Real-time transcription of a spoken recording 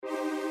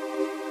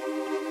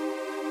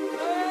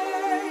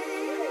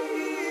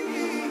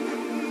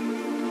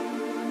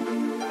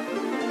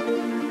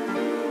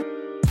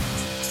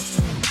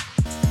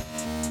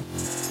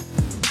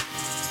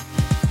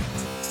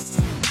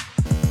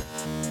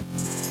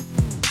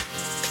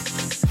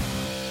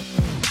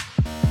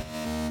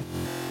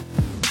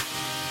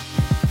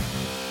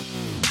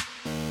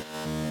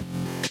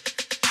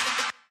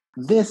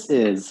This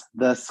is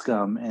the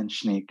Scum and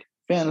Schneek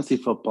Fantasy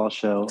Football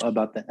Show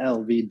about the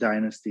LV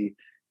Dynasty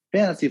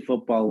Fantasy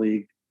Football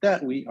League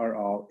that we are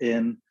all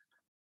in.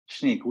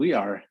 Schneek, we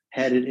are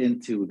headed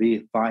into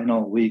the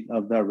final week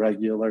of the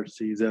regular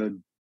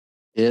season.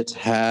 It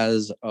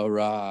has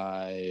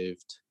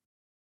arrived.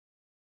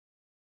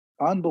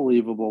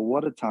 Unbelievable.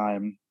 What a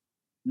time.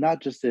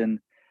 Not just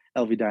in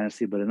LV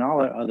Dynasty, but in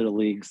all our other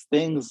leagues.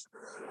 Things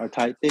are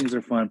tight. Things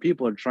are fun.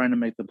 People are trying to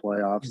make the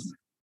playoffs.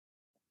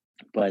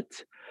 But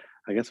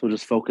I guess we'll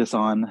just focus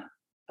on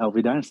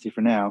LV Dynasty for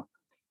now.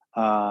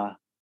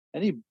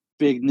 Any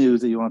big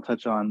news that you want to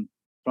touch on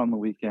from the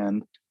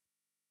weekend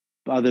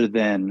other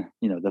than,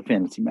 the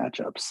fantasy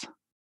matchups?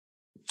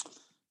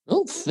 I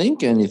don't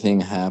think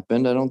anything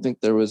happened. I don't think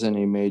there was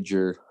any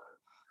major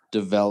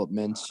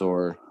developments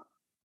or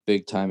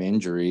big-time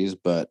injuries,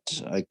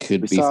 but I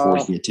could be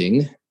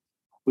forgetting.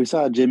 We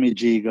saw Jimmy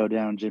G go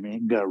down,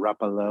 Jimmy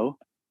Garoppolo.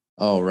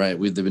 Oh, right.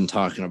 We've been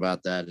talking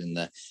about that in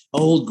the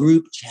old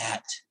group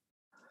chat.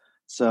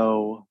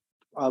 So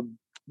a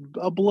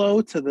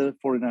blow to the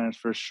 49ers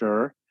for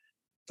sure.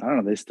 I don't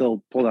know. They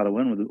still pulled out a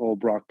win with old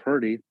Brock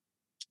Purdy.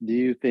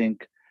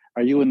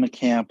 Are you in the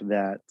camp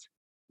that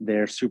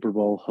their Super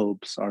Bowl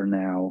hopes are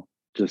now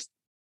just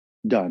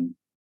done?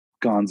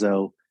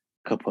 Gonzo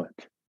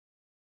kaput?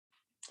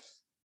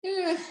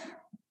 Yeah,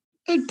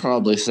 I'd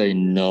probably say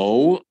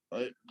no.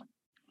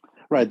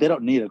 Right. They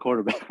don't need a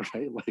quarterback,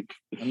 right?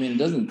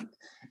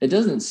 It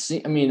doesn't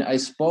seem, I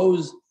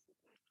suppose,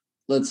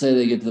 let's say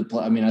they get to the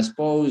play. I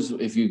suppose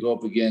if you go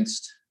up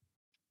against,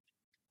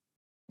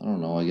 I don't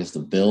know, I guess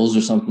the Bills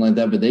or something like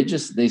that, but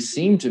they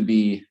seem to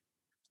be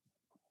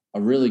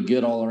a really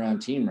good all-around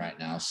team right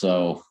now.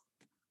 So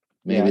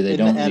maybe they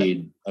don't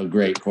need a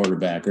great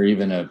quarterback or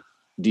even a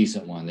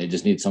decent one. They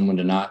just need someone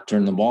to not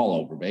turn the ball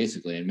over,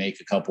 basically, and make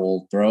a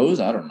couple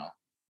throws. I don't know.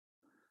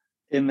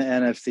 In the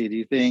NFC, do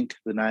you think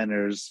the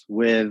Niners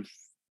with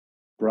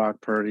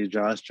Brock Purdy,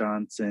 Josh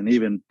Johnson,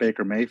 even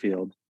Baker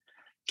Mayfield,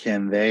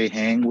 can they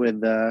hang with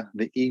the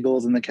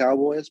Eagles and the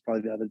Cowboys,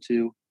 probably the other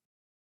two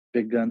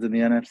big guns in the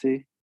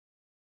NFC?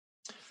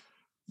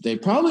 They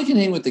probably can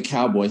hang with the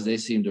Cowboys. They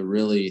seem to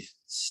really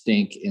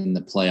stink in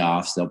the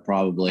playoffs. They'll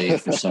probably,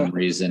 for some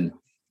reason,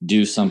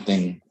 do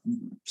something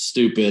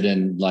stupid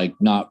and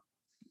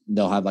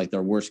they'll have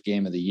their worst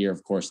game of the year,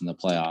 of course, in the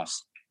playoffs.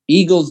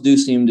 Eagles do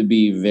seem to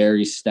be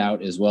very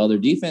stout as well. Their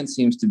defense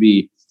seems to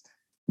be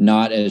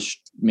not as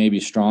maybe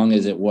strong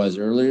as it was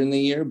earlier in the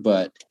year,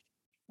 but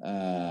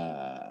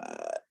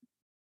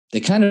they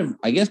kind of,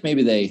 I guess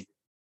maybe they,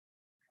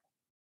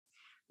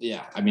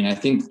 yeah. I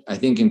think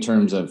in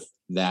terms of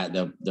that,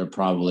 they're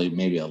probably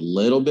maybe a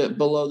little bit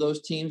below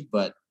those teams,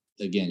 but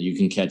again, you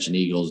can catch an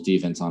Eagles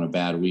defense on a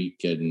bad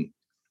week and,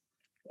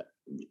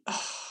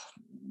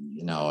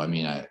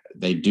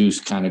 they do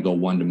kind of go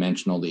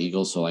one-dimensional, the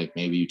Eagles. So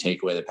maybe you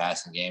take away the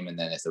passing game, and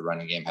then if the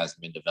running game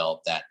hasn't been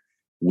developed that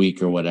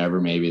week or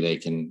whatever, maybe they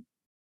can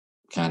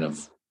kind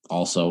of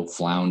also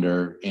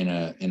flounder in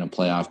a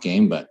playoff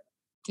game. But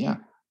yeah,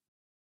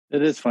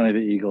 it is funny. The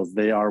Eagles,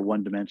 they are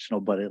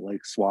one-dimensional, but it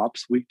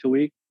swaps week to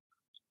week.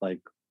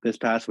 This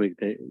past week,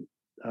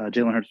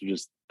 Jalen Hurts was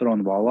just throwing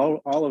the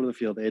ball all over the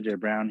field. AJ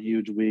Brown,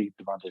 huge week.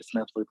 Devontae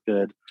Smith looked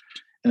good,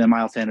 and then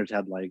Miles Sanders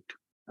had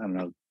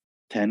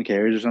 10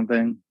 carries or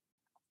something.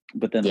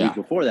 But then the week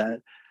before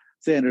that,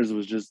 Sanders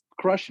was just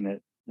crushing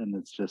it. And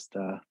it's just,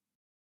 I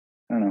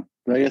don't know.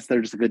 But I guess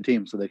they're just a good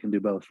team, so they can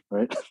do both,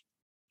 right?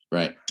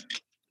 Right.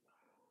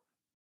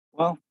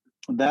 Well,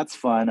 that's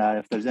fun.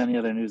 If there's any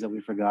other news that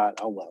we forgot,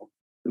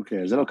 who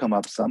cares? It'll come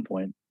up some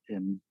point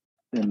in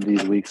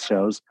these week's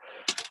shows.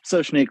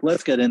 So, Schneek,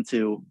 let's get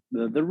into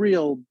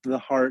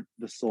the heart,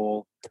 the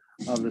soul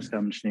of this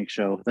Scum and Schneek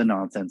show, the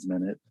Nonsense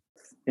Minute.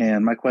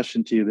 And my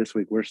question to you this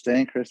week, we're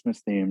staying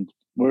Christmas themed.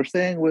 We're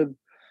staying with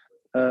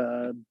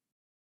a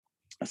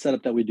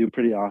setup that we do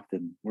pretty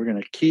often. We're going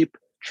to keep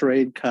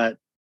trade cut,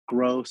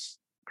 gross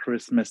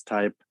Christmas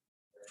type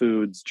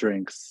foods,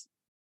 drinks,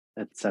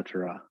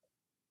 etc.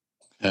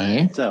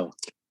 Okay. So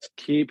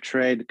keep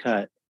trade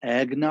cut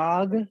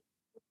eggnog,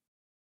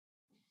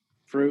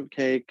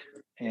 fruitcake,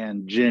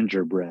 and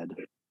gingerbread.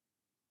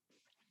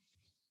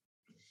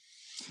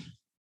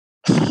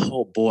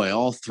 Oh boy,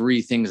 all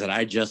three things that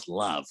I just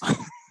love.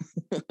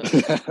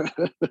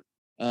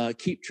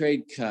 Keep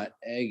trade cut,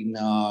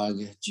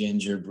 eggnog,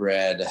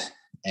 gingerbread,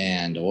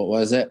 and what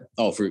was it?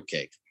 Oh,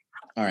 fruitcake.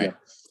 All right. Yeah.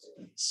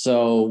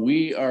 So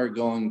we are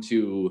going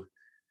to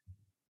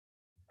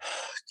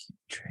keep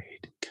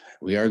trade cut.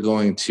 We are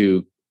going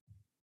to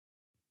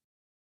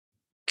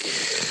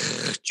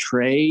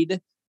trade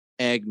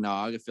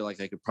eggnog. I feel like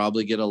I could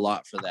probably get a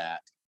lot for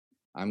that.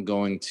 I'm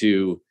going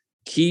to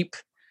keep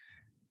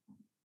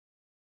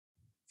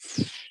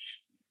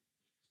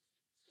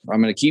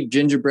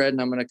gingerbread,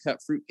 and I'm going to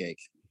cut fruitcake.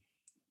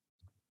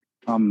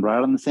 I'm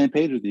right on the same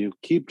page with you.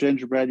 Keep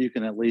gingerbread. You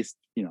can at least,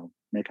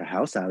 make a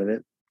house out of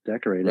it,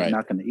 decorate it. Right.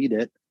 Not going to eat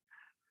it.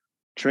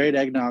 Trade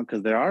eggnog,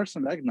 because there are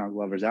some eggnog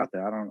lovers out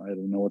there. I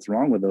don't know what's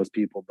wrong with those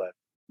people, but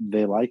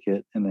they like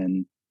it. And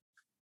then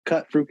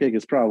cut fruitcake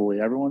is probably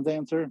everyone's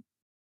answer.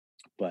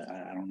 but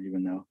I don't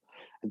even know.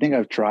 I think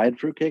I've tried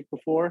fruitcake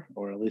before,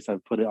 or at least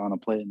I've put it on a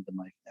plate and been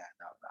like, nah,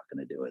 no, I'm not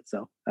going to do it.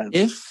 So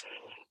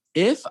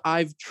if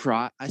I've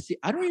tried,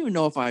 I don't even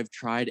know if I've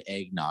tried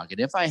eggnog, and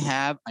if I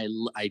have,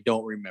 I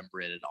don't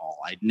remember it at all.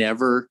 I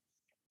never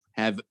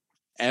have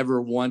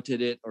ever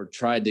wanted it or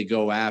tried to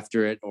go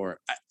after it, or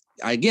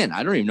again,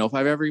 I don't even know if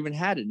I've ever even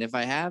had it. And if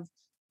I have,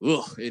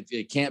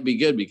 it can't be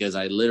good because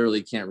I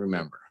literally can't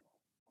remember.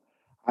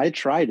 I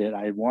tried it.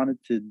 I wanted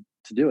to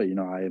do it.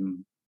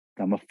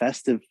 I'm a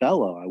festive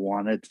fellow. I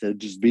wanted to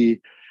just be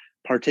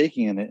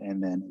partaking in it,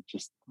 and then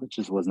it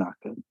just was not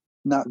good.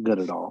 Not good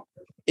at all.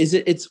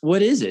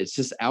 What is it? It's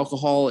just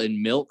alcohol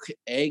and milk,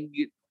 egg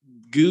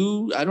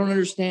goo. I don't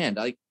understand.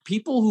 Like,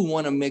 people who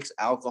want to mix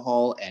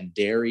alcohol and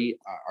dairy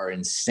are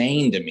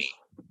insane to me.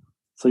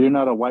 So you're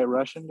not a White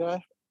Russian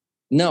guy?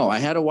 No, I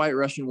had a White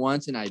Russian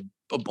once, and I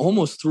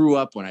almost threw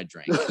up when I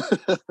drank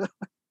it.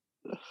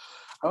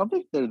 I don't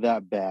think they're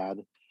that bad.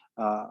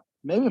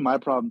 Maybe my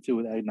problem too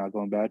with eggnog,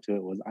 going back to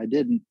it, was I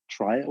didn't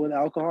try it with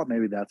alcohol.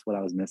 Maybe that's what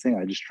I was missing.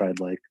 I just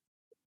tried like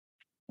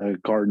a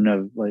carton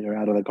of or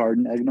out of the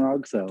carton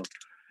eggnog. So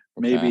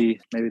maybe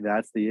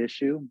that's the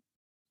issue.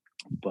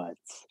 But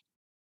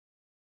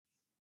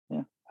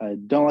yeah, I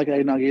don't like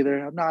eggnog either.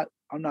 I'm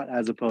not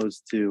as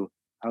opposed to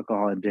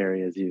alcohol and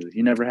dairy as you.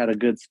 You never had a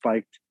good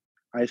spiked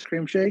ice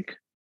cream shake?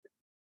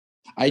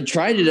 I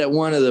tried it at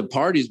one of the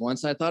parties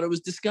once. I thought it was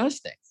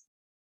disgusting.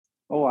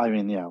 Oh, I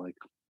mean, yeah, like,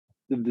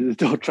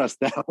 don't trust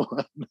that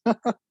one.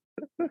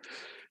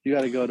 You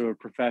got to go to a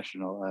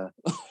professional.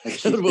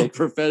 A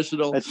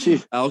professional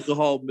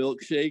alcohol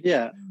milkshake.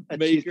 Yeah, a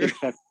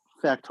Cheesecake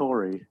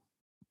Factory.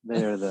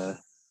 They are the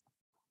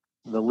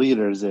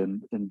leaders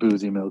in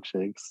boozy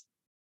milkshakes.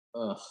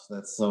 Oh,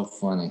 that's so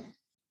funny.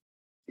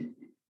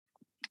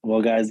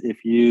 Well, guys,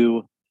 if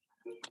you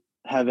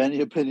have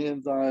any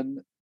opinions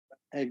on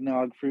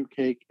eggnog,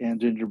 fruitcake, and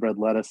gingerbread,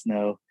 let us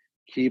know.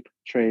 Keep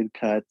trade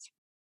cut,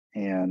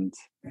 and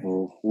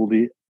we'll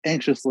be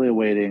anxiously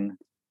awaiting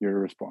your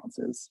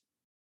responses.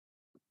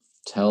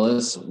 Tell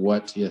us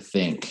what you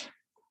think.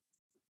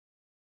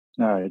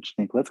 All right,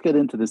 Shanique, let's get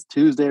into this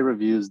Tuesday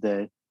Reviews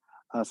Day.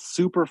 A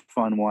super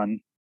fun one.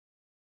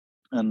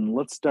 And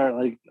let's start,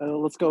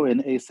 let's go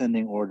in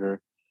ascending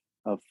order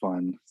of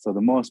fun. So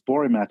the most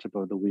boring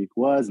matchup of the week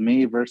was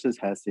me versus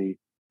Hesse.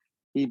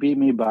 He beat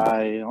me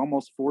by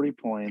almost 40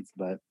 points,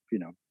 but,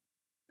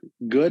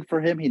 good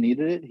for him. He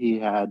needed it. He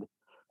had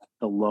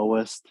the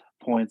lowest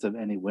points of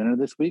any winner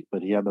this week,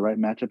 but he had the right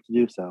matchup to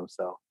do so.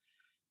 So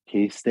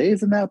he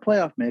stays in that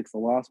playoff mix. The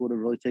loss would have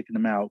really taken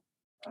him out,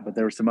 but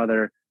there were some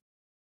other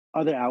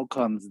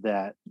outcomes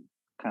that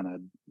kind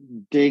of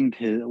dinged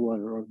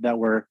or that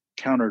were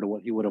counter to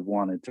what he would have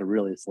wanted to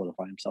really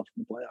solidify himself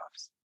in the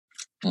playoffs.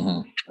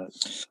 Mm-hmm.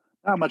 But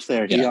not much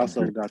there. Yeah. He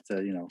also got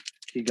to,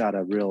 he got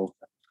a real,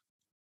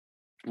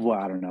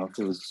 I don't know if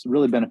it was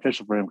really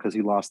beneficial for him because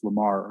he lost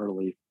Lamar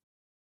early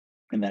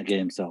in that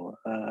game. So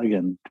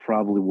again,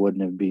 probably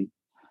wouldn't have beat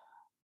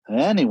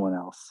anyone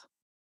else.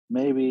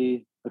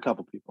 Maybe a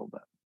couple people,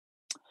 but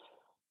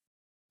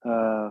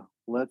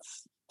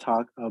let's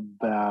talk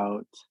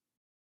about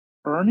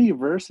Ernie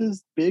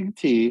versus Big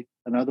T,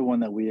 another one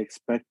that we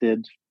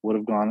expected would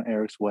have gone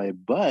Eric's way,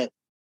 but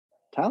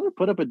Tyler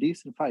put up a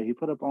decent fight. He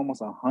put up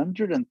almost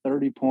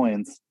 130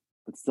 points,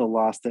 but still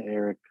lost to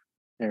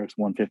Eric's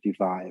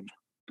 155.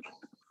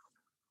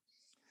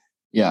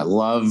 Yeah,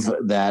 love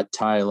that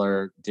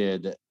Tyler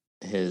did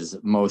his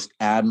most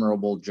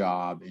admirable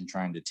job in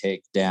trying to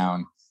take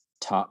down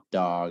Top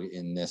Dog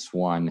in this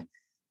one.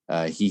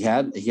 He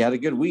had a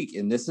good week,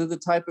 and this is the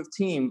type of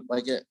team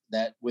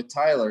that with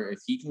Tyler, if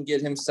he can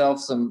get himself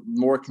some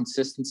more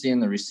consistency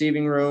in the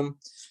receiving room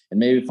and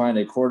maybe find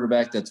a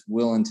quarterback that's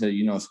willing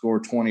to, score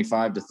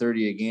 25 to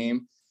 30 a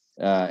game.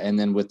 And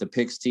then with the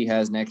picks he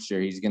has next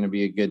year, he's going to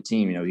be a good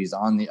team. He's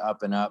on the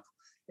up and up,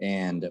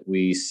 and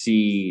we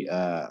see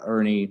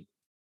Ernie,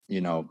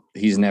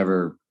 he's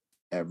never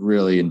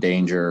really in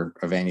danger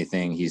of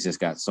anything. He's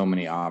just got so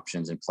many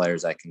options and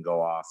players that can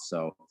go off.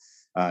 So,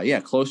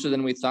 closer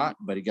than we thought,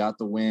 but he got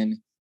the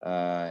win.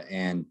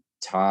 And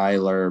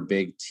Tyler,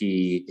 Big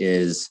T,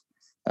 is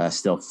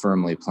still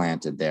firmly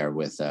planted there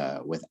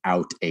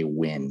without a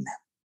win.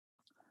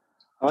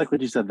 I like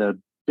what you said. The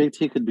Big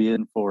T could be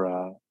in for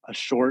a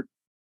short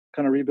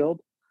kind of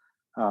rebuild.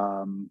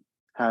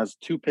 Has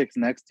 2 picks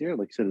next year.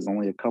 Like you said, is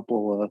only a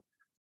couple of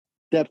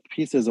depth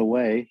pieces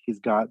away. He's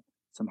got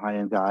some high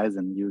end guys,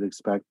 and you'd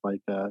expect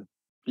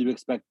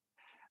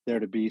there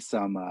to be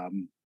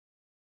some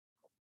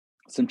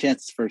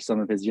chances for some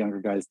of his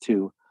younger guys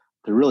to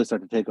really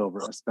start to take over,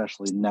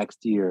 especially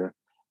next year,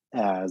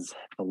 as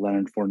the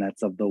Leonard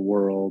Fournettes of the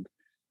world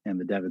and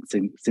the Devin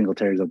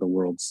Singletaries of the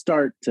world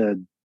start to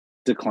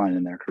decline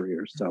in their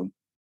careers. So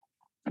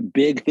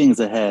big things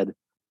ahead.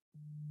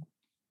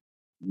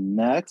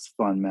 Next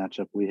fun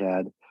matchup we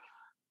had.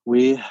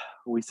 We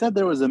said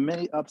there was a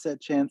mini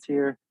upset chance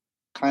here,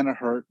 kind of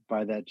hurt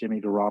by that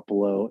Jimmy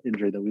Garoppolo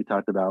injury that we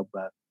talked about,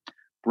 but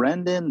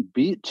Brendan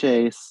beat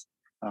Chase,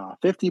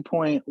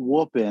 50-point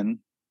whooping.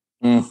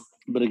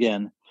 But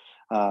again,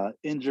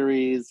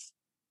 injuries,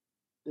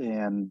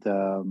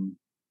 and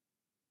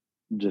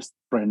just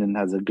Brendan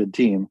has a good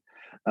team.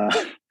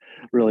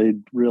 Really,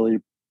 really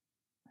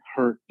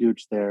hurt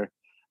Gooch there.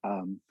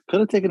 Could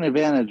have taken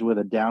advantage with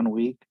a down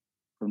week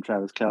from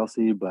Travis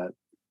Kelce, but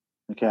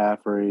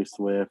McCaffrey,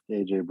 Swift,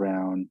 AJ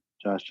Brown,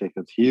 Josh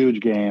Jacobs, huge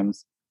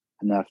games,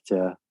 enough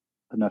to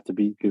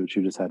beat Gooch,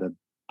 who just had a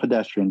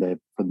pedestrian day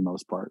for the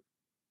most part.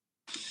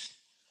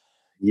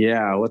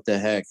 Yeah, what the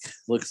heck?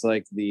 Looks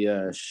like the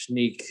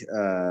Schneek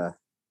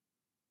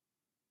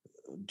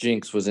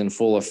jinx was in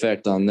full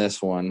effect on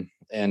this one.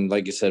 And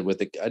like you said, I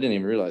didn't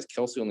even realize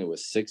Kelce only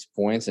was 6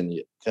 points, and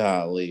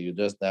golly,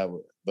 just that.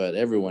 But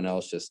everyone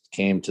else just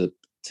came to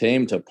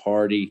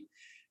party,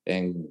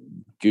 and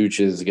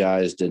Gooch's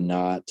guys did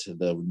not.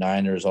 The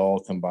Niners all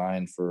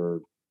combined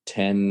for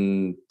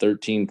 10,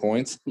 13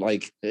 points.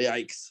 Like,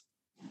 yikes!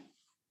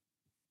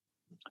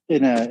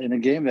 In a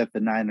game that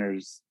the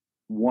Niners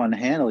won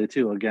handily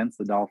too against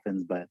the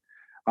Dolphins, but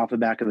off the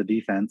back of the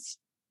defense,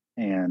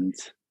 and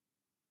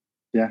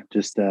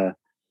just kind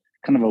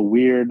of a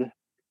weird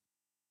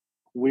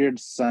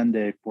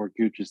Sunday for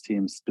Gooch's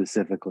team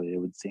specifically, it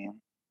would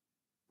seem.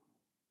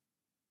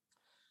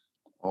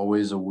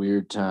 Always a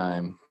weird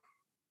time.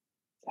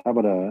 How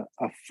about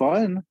a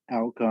fun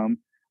outcome?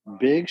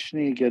 Big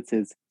Schnee gets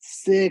his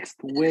 6th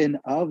win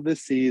of the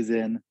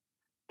season,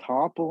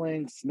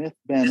 toppling Smith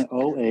Ben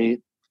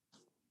 08.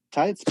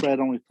 Tight spread,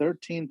 only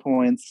 13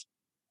 points.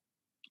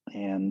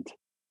 And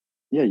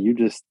yeah,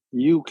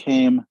 you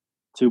came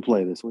to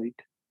play this week.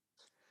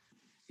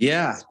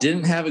 Yeah,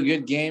 didn't have a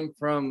good game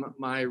from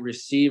my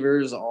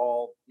receivers,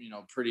 all,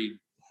 pretty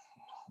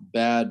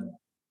bad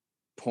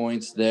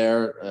points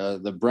there.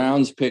 The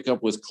Browns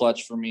pickup was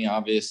clutch for me,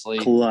 obviously.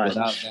 Clutch.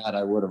 Without that,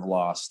 I would have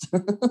lost.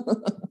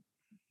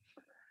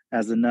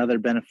 As another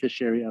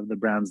beneficiary of the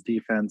Browns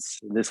defense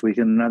this week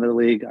in another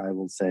league, I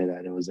will say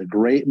that it was a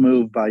great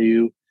move by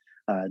you.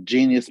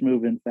 Genius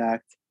move, in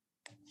fact,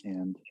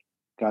 and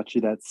got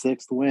you that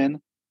 6th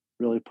win.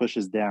 Really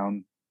pushes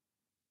down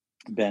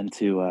Ben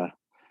to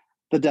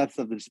the depths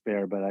of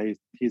despair, but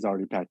he's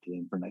already packed it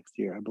in for next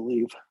year, I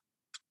believe.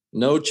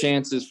 No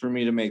chances for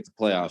me to make the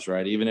playoffs,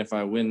 right? Even if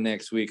I win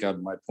next week,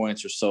 my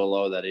points are so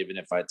low that even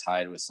if I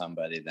tied with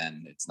somebody,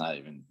 then it's not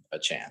even a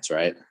chance,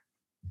 right?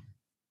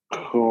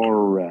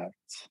 Correct.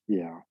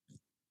 Yeah.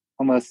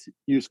 Unless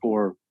you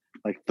score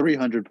like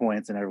 300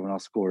 points and everyone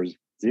else scores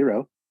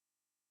 0.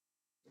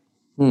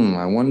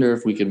 I wonder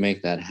if we could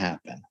make that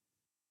happen.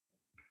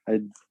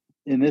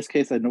 In this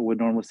case, I would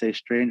normally say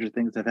stranger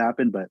things have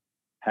happened, but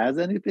has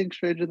anything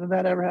stranger than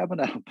that ever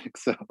happened? I don't think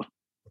so.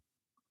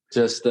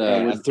 Just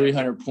a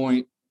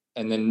 300-point,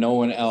 and then no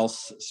one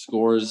else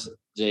scores.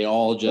 They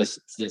all just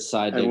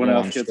decide everyone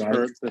else gets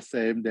hurt the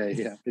same day.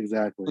 Yeah,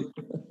 exactly.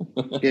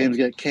 Games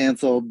get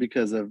canceled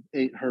because of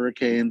 8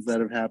 hurricanes that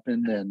have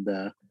happened,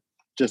 and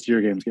just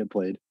your games get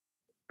played.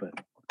 But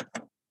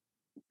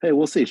hey,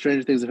 we'll see.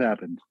 Stranger things have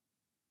happened.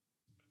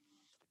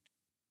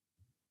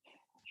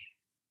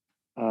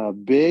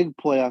 Big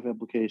playoff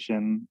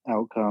implication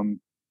outcome.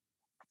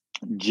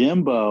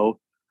 Jimbo,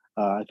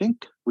 I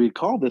think we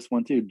called this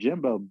one too.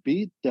 Jimbo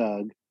beat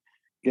Doug,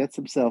 gets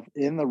himself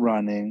in the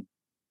running.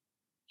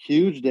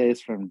 Huge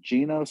days from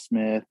Geno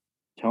Smith,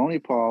 Tony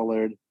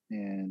Pollard,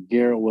 and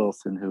Garrett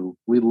Wilson, who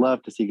we'd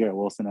love to see Garrett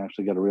Wilson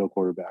actually get a real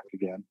quarterback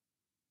again.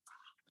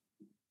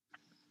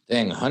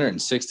 Dang,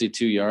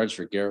 162 yards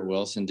for Garrett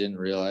Wilson. Didn't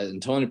realize.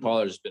 And Tony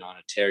Pollard has been on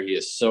a tear. He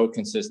is so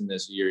consistent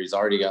this year. He's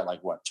already got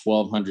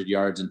 1,200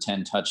 yards and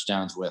 10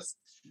 touchdowns with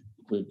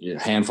a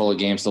handful of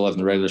games still left in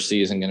the regular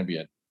season. Going to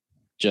be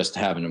just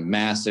having a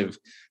massive,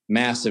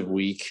 massive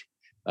week.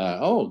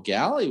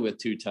 Galley with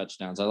 2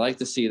 touchdowns. I like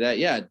to see that.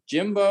 Yeah,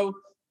 Jimbo,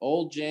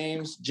 old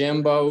James,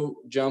 Jimbo,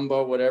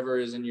 Jumbo, whatever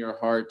is in your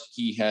heart.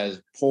 He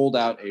has pulled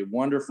out a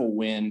wonderful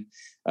win.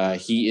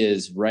 He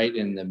is right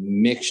in the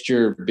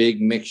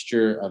big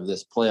mixture of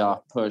this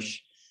playoff push.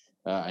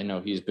 I know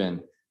he's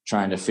been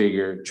trying to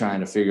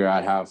figure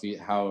out how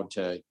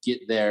to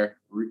get there.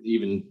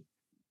 Even,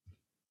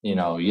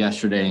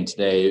 yesterday and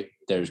today,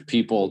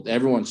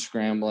 everyone's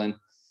scrambling.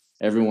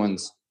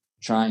 Everyone's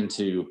trying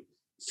to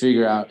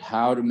figure out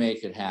how to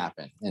make it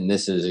happen. And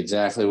this is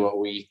exactly what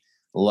we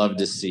love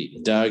to see.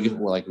 Doug,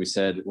 like we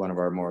said, one of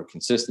our more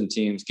consistent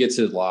teams, gets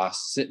his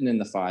loss, sitting in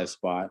the 5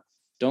 spot.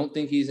 Don't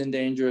think he's in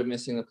danger of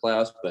missing the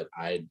playoffs, but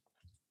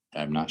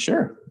I'm not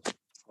sure.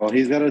 Well,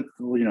 he's got to,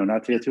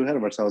 not to get too ahead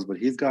of ourselves, but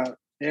he's got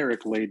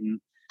Eric waiting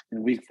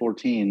in week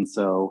 14.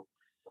 So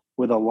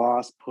with a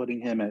loss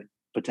putting him at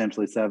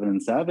potentially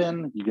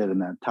 7-7, you get in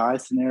that tie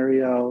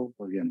scenario.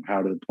 Again,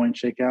 how do the points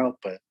shake out?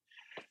 But,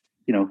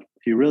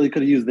 he really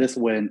could have used this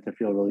win to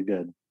feel really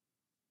good.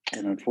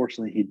 And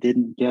unfortunately, he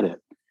didn't get it.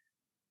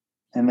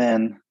 And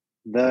then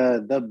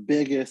the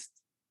biggest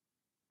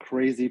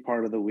crazy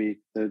part of the week,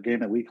 the game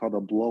that we call the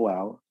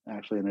blowout,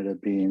 actually ended up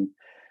being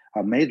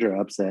a major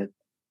upset.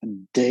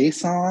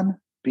 Dason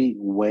beat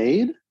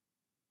Wade,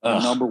 the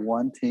number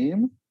 1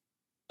 team.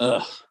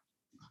 Ugh.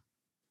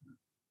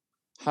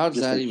 How does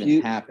that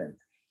even happen?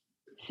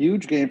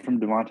 Huge game from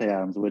Devontae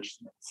Adams, which,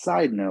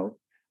 side note,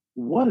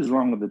 what is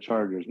wrong with the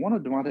Chargers? One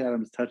of Devontae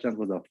Adams' touchdowns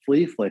was a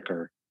flea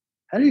flicker.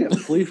 How do you get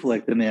flea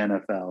flicked in the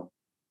NFL?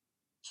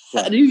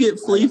 How do you get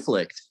flea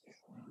flicked?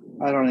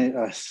 I don't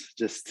know.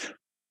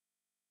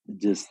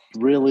 Just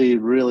really,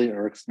 really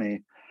irks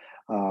me.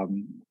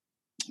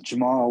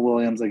 Jamal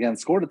Williams again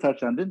scored a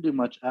touchdown, didn't do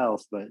much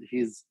else, but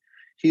he's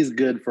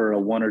good for a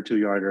 1 or 2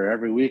 yarder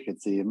every week,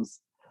 it seems.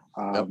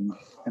 And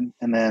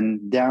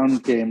then down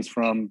games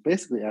from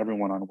basically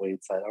everyone on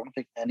Wade's side. I don't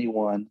think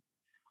anyone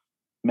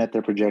met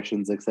their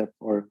projections except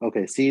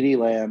CeeDee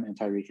Lamb and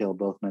Tyreek Hill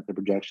both met their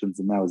projections,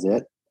 and that was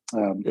it.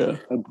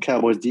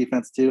 Cowboys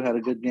defense too had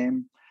a good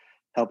game,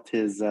 helped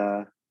his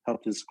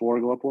score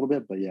go up a little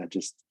bit, but yeah,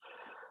 just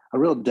a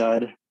real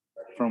dud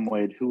from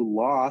Wade, who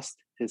lost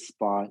his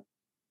spot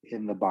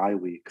in the bye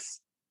weeks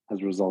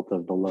as a result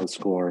of the low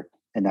score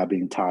and now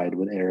being tied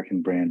with Eric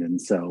and Brandon.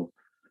 So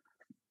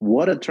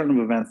what a turn of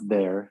events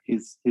there.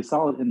 He's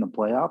solid in the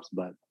playoffs,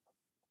 but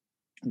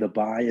the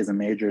bye is a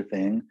major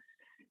thing,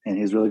 and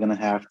he's really going to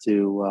have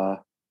to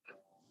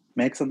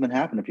make something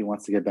happen if he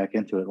wants to get back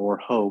into it, or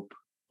hope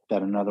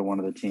that another one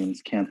of the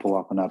teams can pull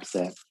off an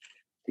upset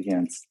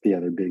against the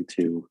other big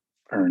two,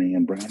 Ernie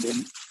and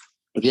Brandon.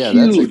 But yeah,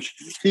 that's a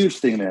huge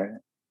thing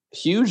there.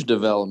 Huge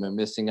development,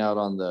 missing out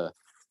on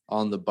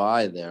the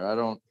bye there.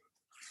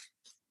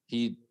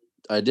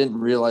 I didn't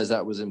realize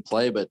that was in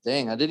play, but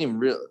dang, I didn't even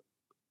realize.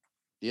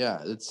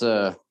 Yeah, it's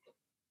that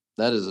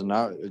is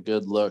not a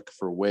good look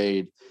for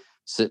Wade,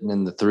 sitting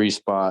in the 3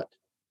 spot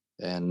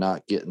and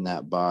not getting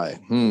that bye.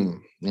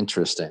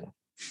 Interesting.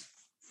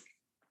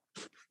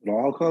 It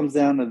all comes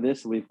down to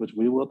this week, which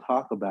we will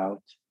talk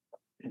about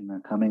in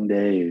the coming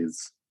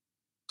days.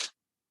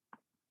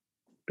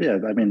 But yeah,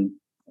 I mean,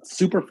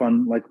 super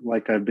fun.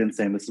 Like I've been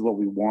saying, this is what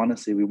we want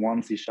to see. We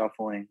want to see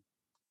shuffling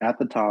at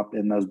the top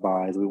in those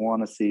buys. We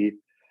want to see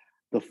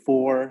the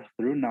 4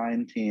 through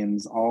 9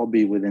 teams all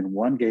be within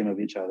 1 game of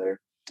each other.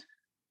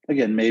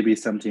 Again, maybe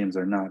some teams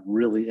are not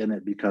really in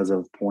it because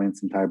of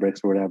points and tiebreaks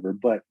or whatever,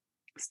 but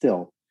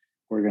still,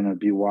 we're going to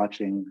be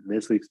watching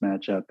this week's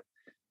matchups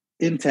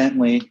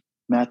intently,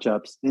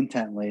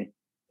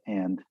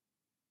 and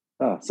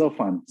so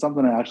fun.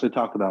 Something to actually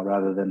talk about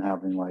rather than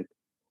having like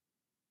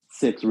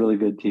 6 really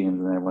good teams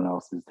and everyone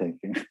else is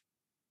tanking.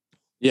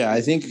 Yeah, I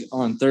think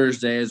on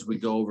Thursday, as we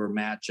go over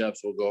matchups,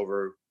 we'll go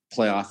over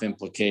playoff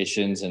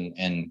implications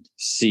and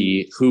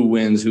see who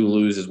wins, who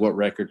loses, what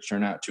records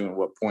turn out to, and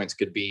what points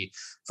could be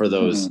for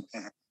those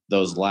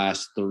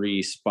last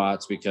 3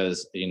 spots.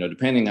 Because,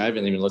 depending, I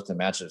haven't even looked at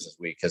matchups this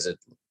week because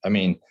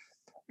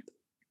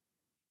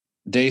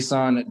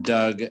Dason,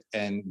 Doug,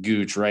 and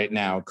Gooch right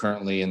now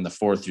currently in the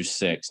 4 through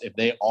 6. If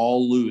they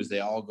all lose, they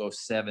all go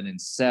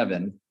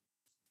 7-7.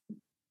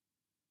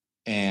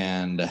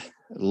 And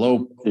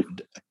low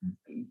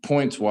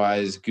points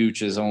wise,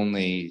 Gooch is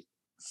only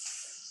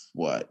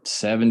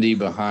 70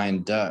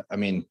 behind Doug. I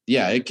mean,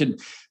 yeah, it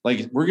could,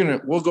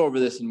 we'll go over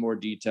this in more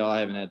detail. I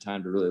haven't had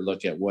time to really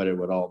look at what it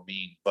would all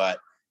mean, but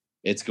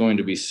it's going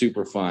to be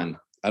super fun.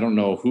 I don't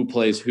know who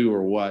plays who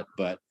or what,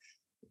 but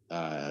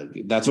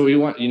that's what we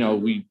want.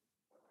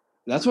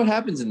 That's what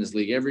happens in this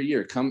league every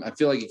year. I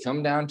feel like it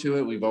come down to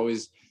it.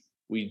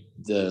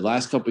 The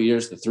last couple of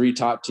years, the 3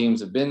 top teams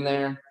have been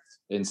there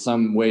in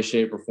some way,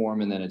 shape, or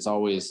form, and then it's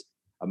always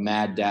a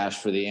mad dash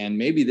for the end.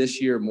 Maybe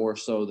this year more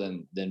so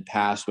than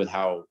past with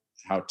how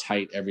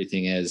tight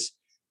everything is.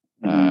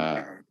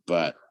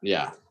 But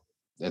yeah,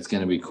 that's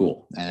going to be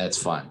cool, and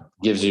it's fun.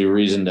 Gives you a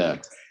reason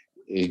to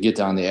get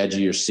on the edge of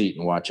your seat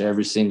and watch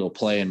every single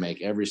play and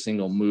make every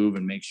single move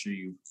and make sure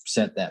you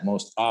set that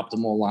most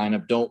optimal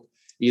lineup. Don't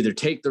either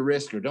take the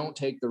risk or don't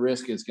take the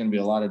risk. It's going to be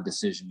a lot of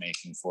decision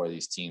making for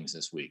these teams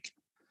this week.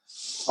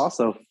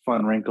 Also,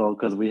 fun wrinkle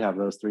because we have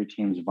those 3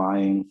 teams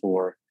vying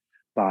for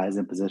buys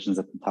and positions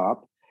at the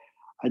top.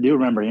 I do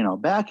remember,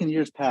 back in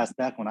years past,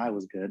 back when I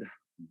was good,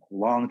 a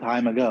long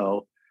time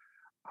ago,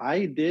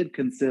 I did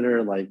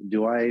consider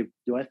do I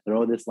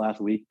throw this last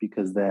week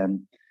because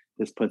then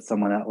this puts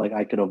someone out,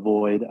 I could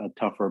avoid a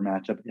tougher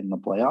matchup in the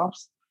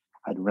playoffs.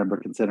 I'd remember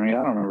considering it.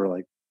 I don't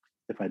remember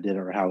if I did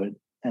or how it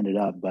ended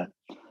up, but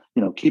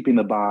keeping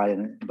the bye,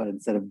 but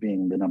instead of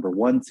being the number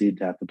 1 seed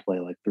to have to play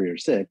 3 or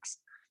 6,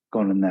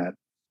 going in that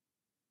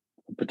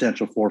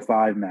potential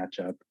 4-5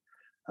 matchup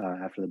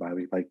after the bye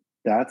week,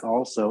 that's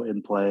also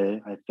in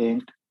play, I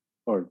think,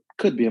 or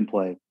could be in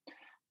play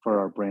for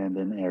our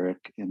Brandon,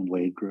 Eric, and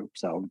Wade group.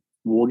 So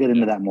we'll get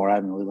into that more. I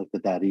haven't really looked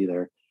at that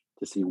either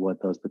to see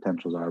what those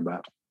potentials are.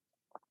 But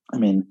I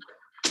mean,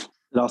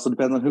 it also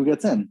depends on who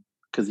gets in,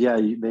 because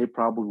they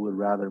probably would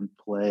rather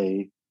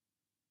play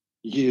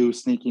you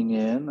sneaking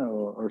in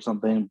or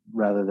something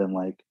rather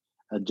than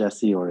a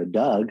Jesse or a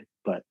Doug.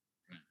 But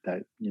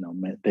that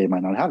they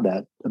might not have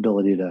that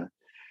ability to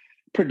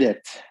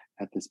predict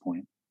at this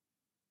point.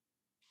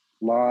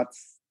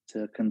 Lots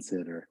to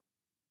consider.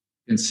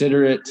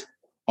 Consider it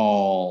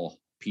all,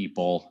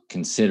 people.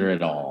 Consider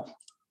it all.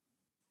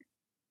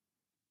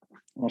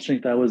 Well, I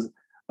think that was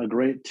a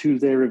great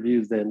Tuesday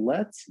Reviews Day.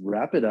 Let's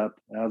wrap it up,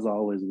 as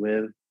always,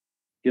 with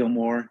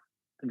Gilmore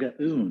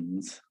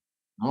Goons.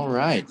 All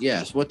right.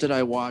 Yes. What did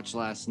I watch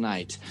last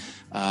night?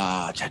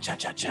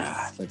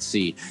 Let's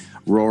see.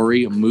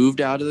 Rory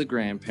moved out of the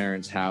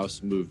grandparents'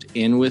 house, moved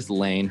in with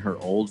Lane, her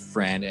old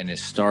friend, and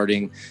is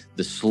starting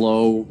the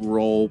slow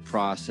roll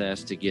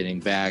process to getting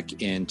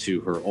back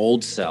into her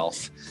old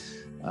self.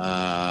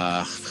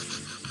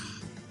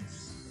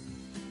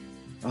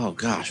 Oh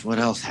gosh, what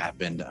else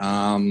happened?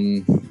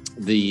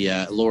 The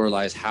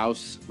Lorelai's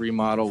house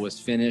remodel was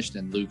finished,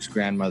 and Luke's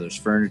grandmother's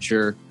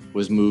furniture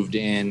was moved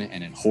in,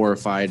 and it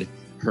horrified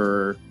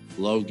her.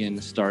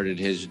 Logan started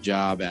his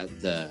job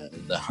at the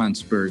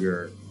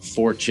Huntsberger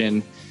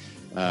Fortune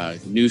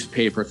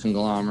newspaper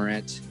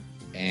conglomerate,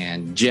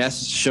 and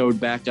Jess showed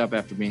back up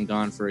after being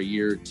gone for a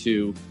year or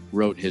two,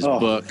 wrote his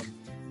book.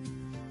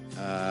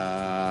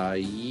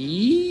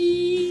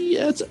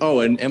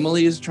 And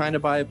Emily is trying to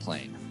buy a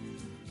plane.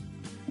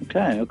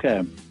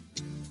 Okay.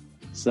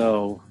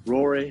 So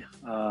Rory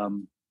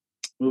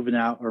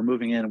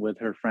moving in with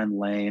her friend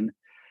Lane,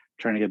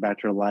 trying to get back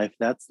to her life.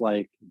 That's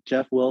like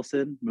Jeff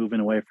Wilson moving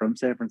away from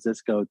San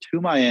Francisco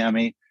to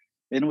Miami,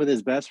 in with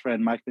his best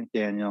friend Mike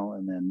McDaniel,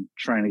 and then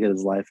trying to get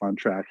his life on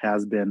track.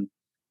 Has been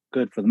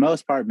good for the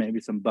most part,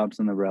 maybe some bumps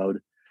in the road.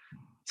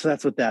 So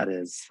that's what that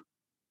is.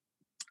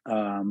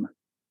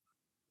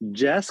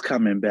 Jess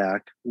coming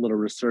back, a little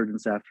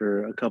resurgence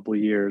after a couple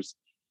years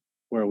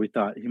where we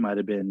thought he might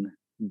have been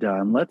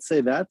done. Let's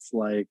say that's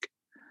like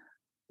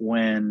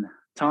when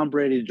Tom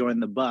Brady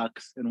joined the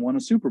Bucks and won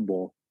a Super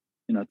Bowl.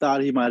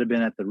 Thought he might have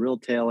been at the real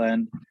tail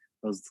end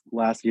those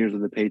last years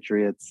of the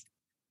Patriots,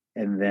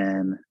 and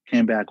then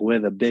came back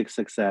with a big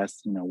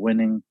success,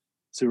 winning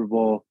Super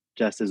Bowl.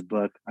 Jess's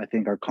book, I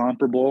think, are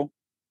comparable.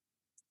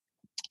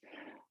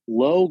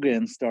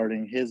 Logan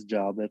starting his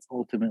job that's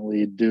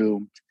ultimately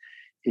doomed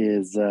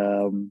is,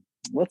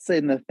 let's say,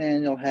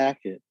 Nathaniel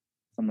Hackett,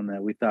 someone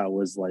that we thought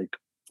was like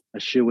a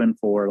shoo-in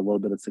for a little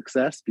bit of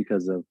success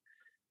because of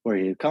where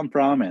he had come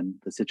from and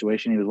the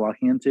situation he was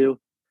walking into,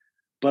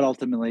 but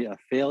ultimately a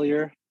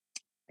failure.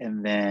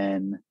 And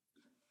then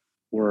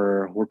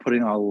we're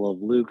putting all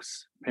of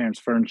Luke's parents'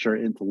 furniture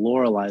into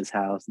Lorelai's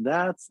house.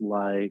 That's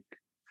like,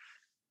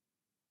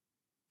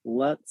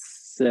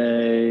 let's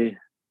say,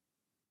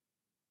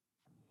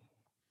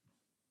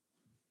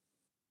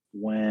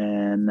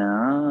 when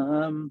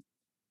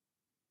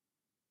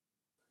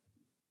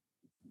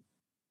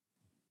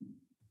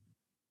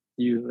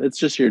it's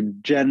just your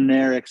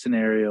generic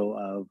scenario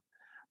of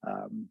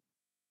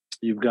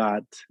you've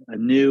got a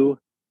new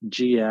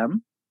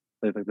GM.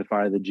 They like to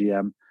fire the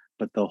GM,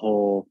 but the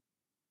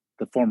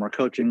former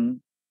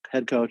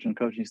head coach and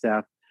coaching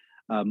staff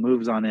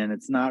moves on in.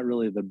 It's not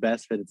really the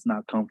best fit. It's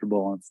not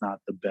comfortable. And it's not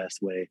the best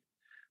way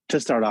to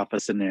start off a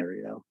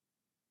scenario.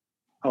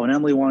 Oh, and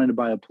Emily wanting to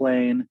buy a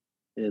plane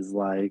is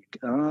like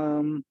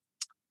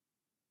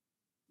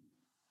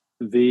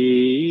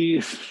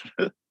the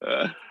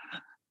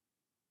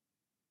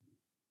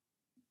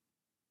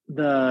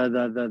I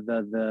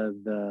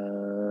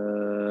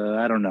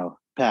don't know.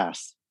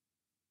 Pass.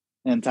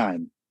 And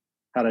time.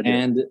 How'd I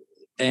do?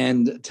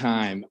 And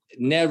time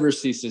never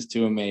ceases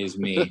to amaze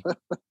me.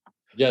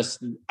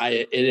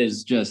 It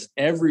is just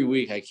every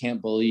week. I can't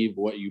believe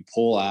what you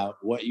pull out,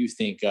 what you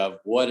think of,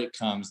 what it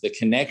comes. The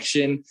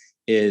connection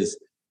is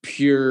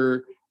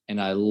pure, and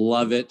I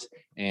love it.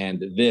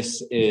 And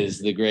this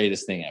is the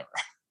greatest thing ever.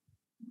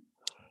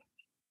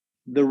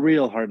 The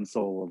real heart and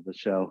soul of the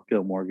show,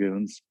 Gilmore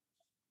Goons.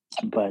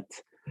 But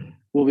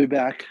we'll be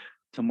back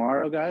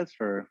tomorrow, guys,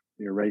 for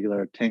your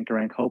regular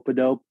Tank-A-Rank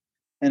Hope-A-Dope.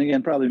 And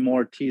again, probably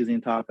more teasing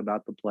talk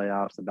about the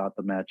playoffs, about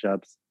the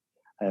matchups.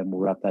 And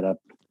we'll wrap that up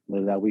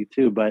later that week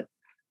too. But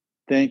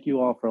thank you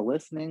all for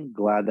listening.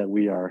 Glad that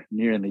we are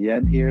nearing the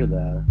end here,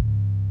 the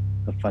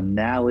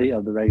finale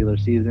of the regular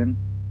season,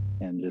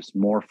 and just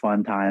more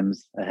fun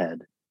times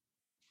ahead.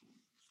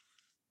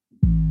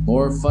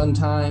 More fun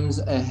times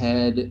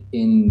ahead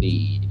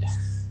indeed.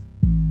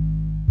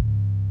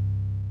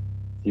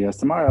 See you guys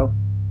tomorrow.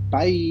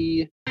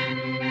 Bye.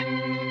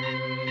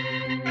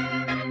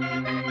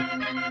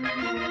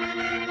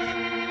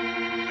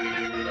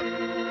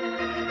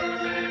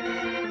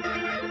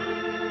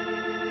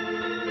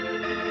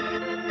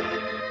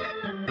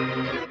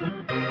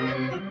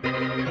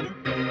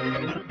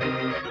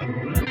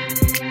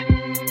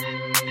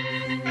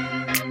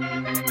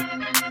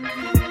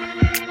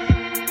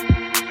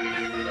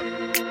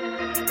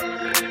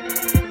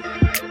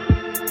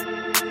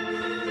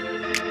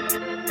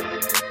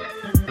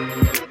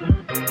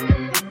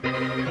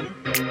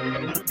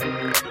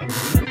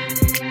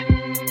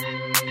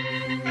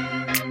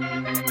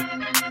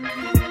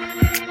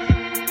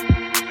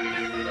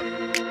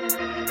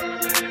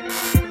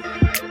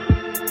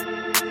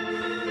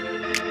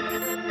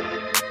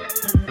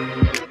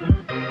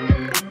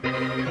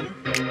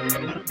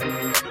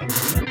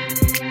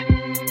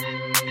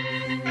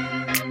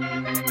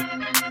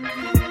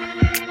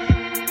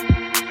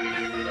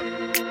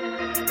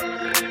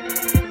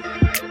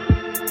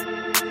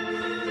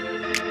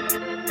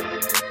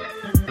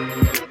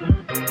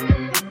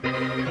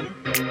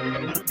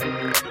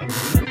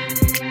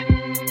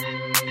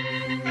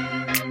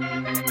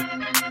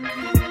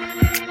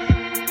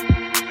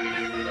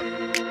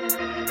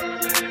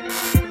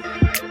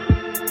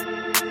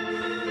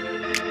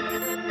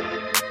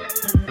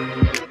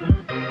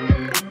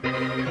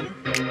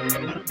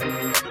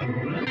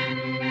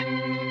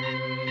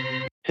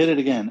 Hit it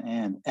again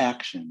and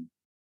action.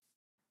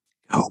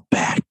 Go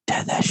back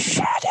to the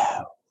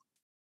shadow.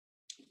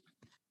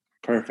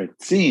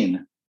 Perfect.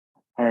 Scene.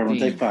 All right, everyone,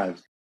 take Scene.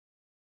 5.